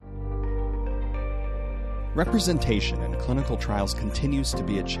Representation in clinical trials continues to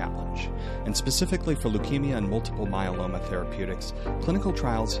be a challenge, and specifically for leukemia and multiple myeloma therapeutics, clinical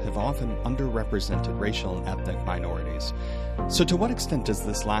trials have often underrepresented racial and ethnic minorities. So to what extent does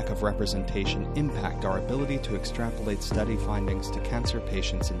this lack of representation impact our ability to extrapolate study findings to cancer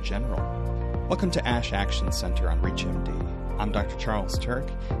patients in general? Welcome to ASH Action Center on ReachMD. I'm Dr. Charles Turck,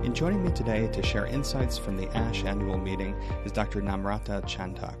 and joining me today to share insights from the ASH annual meeting is Dr. Namrata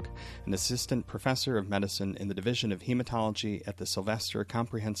Chandhok, an assistant professor of medicine in the Division of Hematology at the Sylvester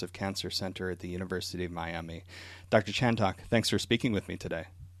Comprehensive Cancer Center at the University of Miami. Dr. Chandhok, thanks for speaking with me today.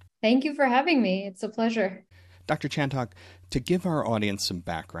 Thank you for having me. It's a pleasure. Dr. Chandhok, to give our audience some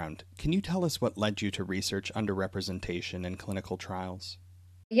background, can you tell us what led you to research underrepresentation in clinical trials?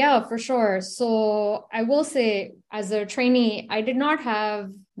 Yeah, for sure. So I will say, as a trainee, I did not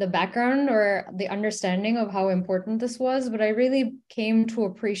have the background or the understanding of how important this was, but I really came to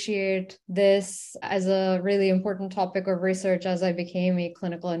appreciate this as a really important topic of research as I became a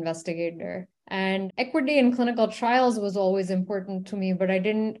clinical investigator. And equity in clinical trials was always important to me, but I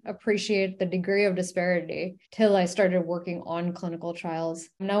didn't appreciate the degree of disparity till I started working on clinical trials.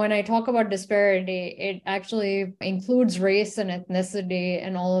 Now, when I talk about disparity, it actually includes race and ethnicity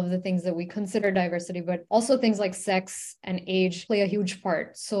and all of the things that we consider diversity, but also things like sex and age play a huge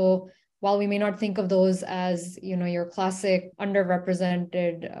part. So while we may not think of those as, your classic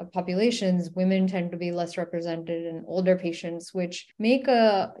underrepresented populations, women tend to be less represented in older patients, which make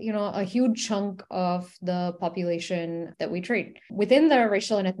a huge chunk of the population that we treat. Within the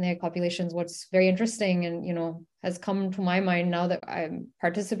racial and ethnic populations, what's very interesting and, has come to my mind now that I'm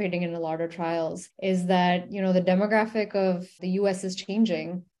participating in a lot of trials is that, the demographic of the US is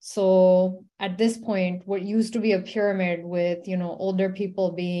changing. So at this point, what used to be a pyramid with, older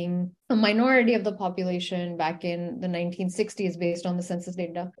people being a minority of the population back in the 1960s based on the census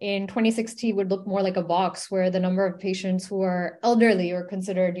data, in 2060 would look more like a box where the number of patients who are elderly or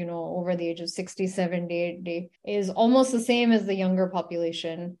considered, over the age of 60, 70, 80 is almost the same as the younger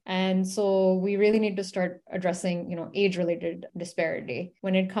population. And so we really need to start addressing age-related disparity.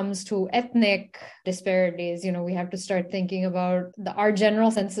 When it comes to ethnic disparities, we have to start thinking about our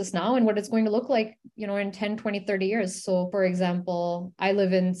general census now and what it's going to look like, in 10, 20, 30 years. So for example, I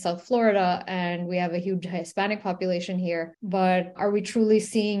live in South Florida and we have a huge Hispanic population here, but are we truly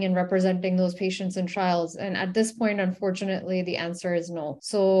seeing and representing those patients in trials? And at this point, unfortunately, the answer is no.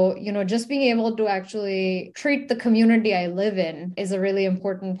 So, just being able to actually treat the community I live in is a really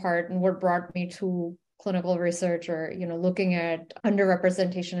important part and what brought me to clinical research or, looking at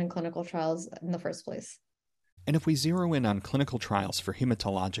underrepresentation in clinical trials in the first place. And if we zero in on clinical trials for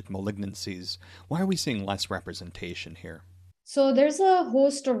hematologic malignancies, why are we seeing less representation here? So there's a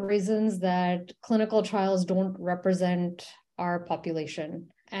host of reasons that clinical trials don't represent our population.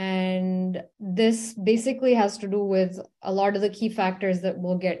 And this basically has to do with a lot of the key factors that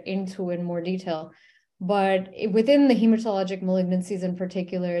we'll get into in more detail. But within the hematologic malignancies in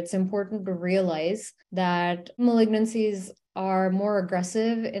particular, it's important to realize that malignancies are more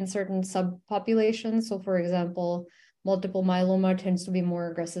aggressive in certain subpopulations. So for example, multiple myeloma tends to be more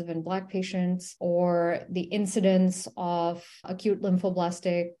aggressive in Black patients, or the incidence of acute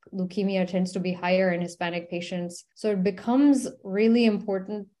lymphoblastic leukemia tends to be higher in Hispanic patients. So it becomes really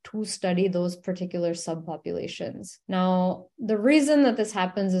important to study those particular subpopulations. Now, the reason that this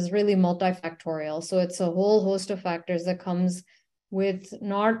happens is really multifactorial. So it's a whole host of factors that comes with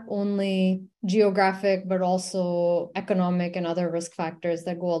not only geographic, but also economic and other risk factors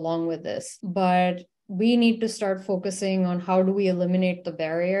that go along with this. But we need to start focusing on how do we eliminate the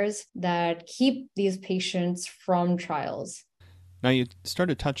barriers that keep these patients from trials. Now, you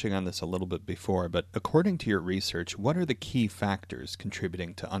started touching on this a little bit before, but according to your research, what are the key factors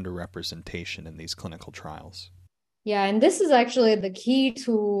contributing to underrepresentation in these clinical trials? Yeah, and this is actually the key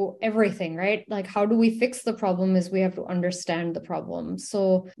to everything, right? Like, how do we fix the problem is we have to understand the problem.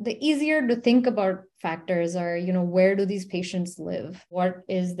 So the easier to think about factors are, where do these patients live? What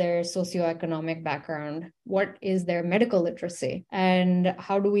is their socioeconomic background? What is their medical literacy? And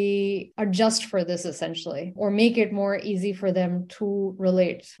how do we adjust for this essentially, or make it more easy for them to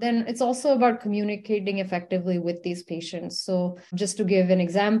relate? Then it's also about communicating effectively with these patients. So just to give an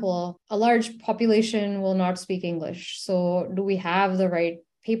example, a large population will not speak English. So do we have the right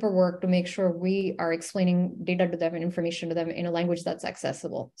paperwork to make sure we are explaining data to them and information to them in a language that's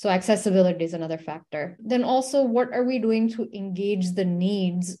accessible? So accessibility is another factor. Then also, what are we doing to engage the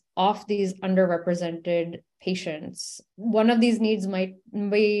needs of these underrepresented patients? One of these needs might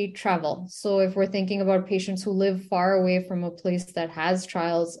be travel. So if we're thinking about patients who live far away from a place that has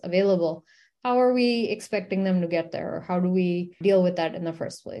trials available, how are we expecting them to get there? Or how do we deal with that in the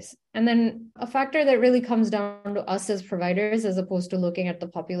first place? And then a factor that really comes down to us as providers, as opposed to looking at the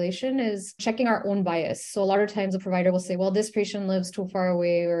population, is checking our own bias. So a lot of times a provider will say, well, this patient lives too far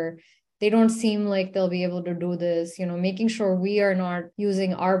away, or they don't seem like they'll be able to do this, making sure we are not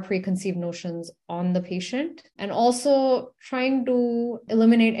using our preconceived notions on the patient, and also trying to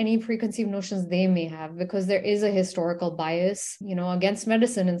eliminate any preconceived notions they may have, because there is a historical bias, against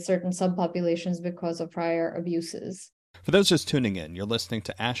medicine in certain subpopulations because of prior abuses. For those just tuning in, you're listening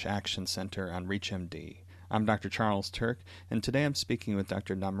to ASH Action Center on ReachMD. I'm Dr. Charles Turck, and today I'm speaking with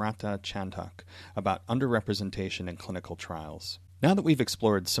Dr. Namrata Chandhok about underrepresentation in clinical trials. Now that we've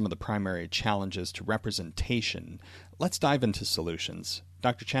explored some of the primary challenges to representation, let's dive into solutions.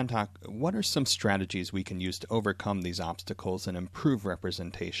 Dr. Chandhok, what are some strategies we can use to overcome these obstacles and improve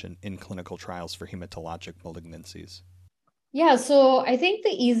representation in clinical trials for hematologic malignancies? Yeah, so I think the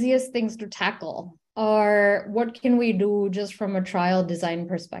easiest things to tackle are what can we do just from a trial design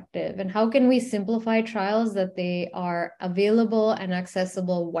perspective, and how can we simplify trials that they are available and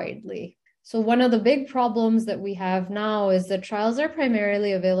accessible widely. So one of the big problems that we have now is that trials are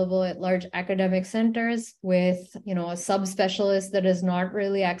primarily available at large academic centers with, a subspecialist that is not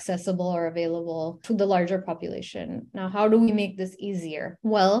really accessible or available to the larger population. Now, how do we make this easier?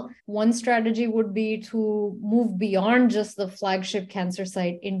 Well, one strategy would be to move beyond just the flagship cancer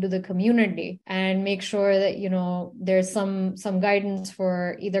site into the community and make sure that, there's some guidance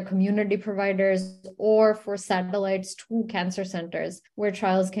for either community providers or for satellites to cancer centers where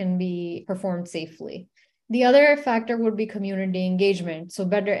trials can be performed safely. The other factor would be community engagement. So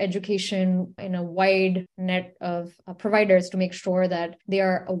better education in a wide net of providers to make sure that they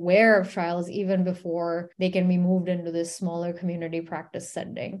are aware of trials even before they can be moved into this smaller community practice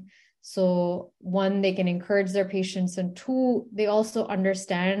setting. So one, they can encourage their patients, and two, they also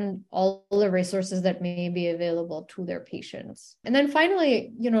understand all the resources that may be available to their patients. And then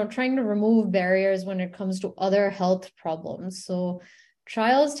finally, trying to remove barriers when it comes to other health problems. So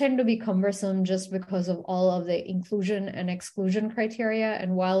trials tend to be cumbersome just because of all of the inclusion and exclusion criteria.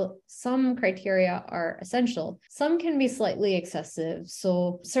 And while some criteria are essential, some can be slightly excessive.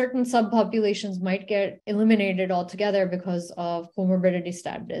 So certain subpopulations might get eliminated altogether because of comorbidity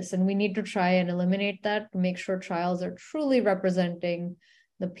status. And we need to try and eliminate that to make sure trials are truly representing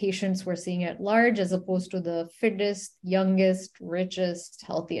the patients we're seeing at large, as opposed to the fittest, youngest, richest,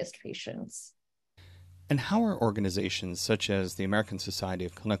 healthiest patients. And how are organizations such as the American Society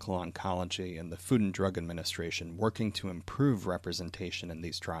of Clinical Oncology and the Food and Drug Administration working to improve representation in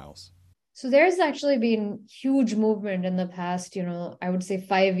these trials? So there's actually been huge movement in the past, I would say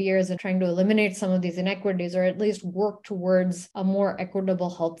 5 years, in trying to eliminate some of these inequities, or at least work towards a more equitable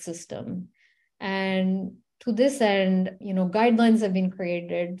health system. And to this end, guidelines have been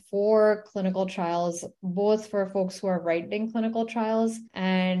created for clinical trials, both for folks who are writing clinical trials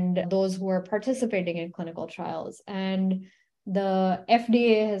and those who are participating in clinical trials. And the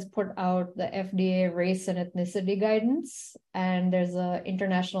FDA has put out the FDA race and ethnicity guidance, and there's an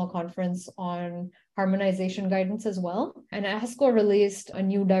international conference on harmonization guidance as well. And ASCO released a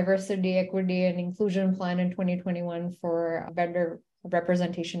new diversity, equity, and inclusion plan in 2021 for better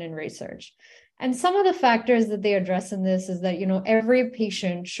representation in research. And some of the factors that they address in this is that, every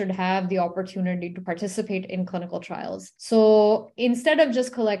patient should have the opportunity to participate in clinical trials. So instead of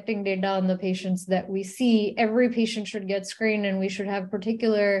just collecting data on the patients that we see, every patient should get screened, and we should have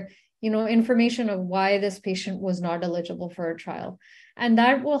particular, information of why this patient was not eligible for a trial. And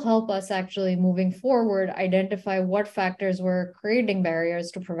that will help us actually moving forward identify what factors were creating barriers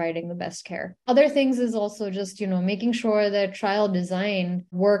to providing the best care. Other things is also just, making sure that trial design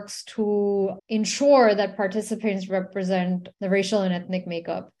works to ensure that participants represent the racial and ethnic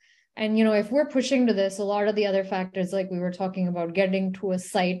makeup. And, if we're pushing to this, a lot of the other factors, like we were talking about, getting to a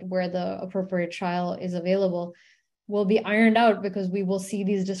site where the appropriate trial is available, will be ironed out, because we will see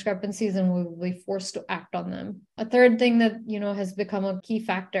these discrepancies and we will be forced to act on them. A third thing that, has become a key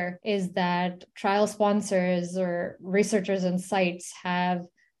factor is that trial sponsors or researchers and sites have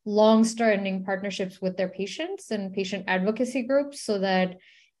long-standing partnerships with their patients and patient advocacy groups, so that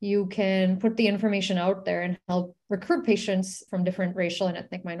you can put the information out there and help recruit patients from different racial and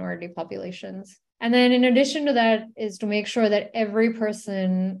ethnic minority populations. And then in addition to that is to make sure that every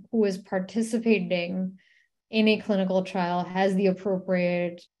person who is participating in a clinical trial has the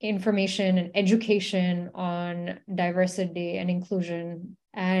appropriate information and education on diversity and inclusion,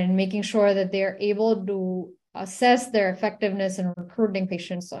 and making sure that they are able to assess their effectiveness in recruiting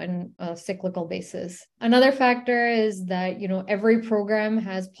patients on a cyclical basis. Another factor is that, every program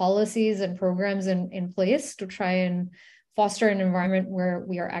has policies and programs in place to try and foster an environment where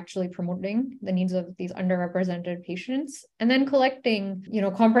we are actually promoting the needs of these underrepresented patients, and then collecting,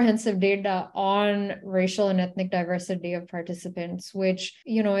 comprehensive data on racial and ethnic diversity of participants, which,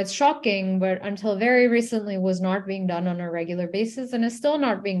 it's shocking, but until very recently was not being done on a regular basis and is still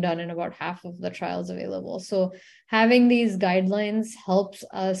not being done in about half of the trials available. So having these guidelines helps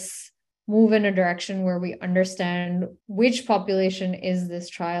us move in a direction where we understand which population is this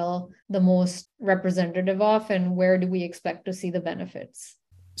trial the most representative of and where do we expect to see the benefits.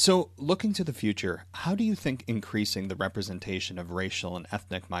 So, looking to the future, how do you think increasing the representation of racial and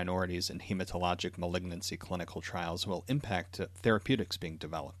ethnic minorities in hematologic malignancy clinical trials will impact therapeutics being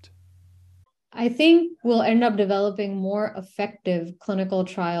developed? I think we'll end up developing more effective clinical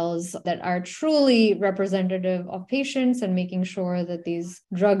trials that are truly representative of patients and making sure that these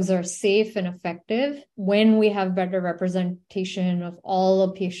drugs are safe and effective when we have better representation of all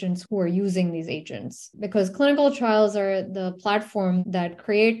the patients who are using these agents. Because clinical trials are the platform that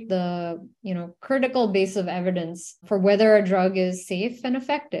create the, critical base of evidence for whether a drug is safe and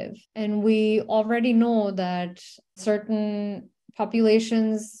effective. And we already know that certain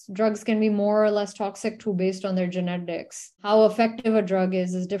populations, drugs can be more or less toxic to based on their genetics. How effective a drug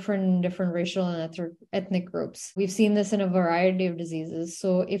is different in different racial and ethnic groups. We've seen this in a variety of diseases.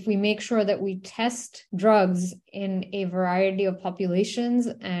 So if we make sure that we test drugs in a variety of populations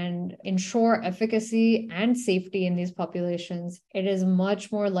and ensure efficacy and safety in these populations, it is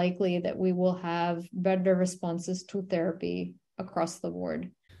much more likely that we will have better responses to therapy across the board.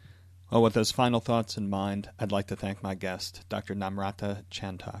 Well, with those final thoughts in mind, I'd like to thank my guest, Dr. Namrata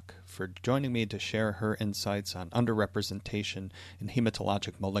Chandhok, for joining me to share her insights on underrepresentation in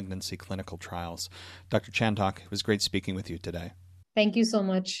hematologic malignancy clinical trials. Dr. Chandhok, it was great speaking with you today. Thank you so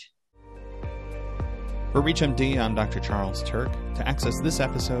much. For ReachMD, I'm Dr. Charles Turck. To access this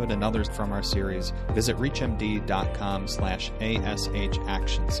episode and others from our series, visit reachmd.com/ASH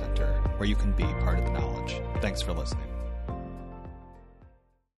Action Center, where you can be part of the knowledge. Thanks for listening.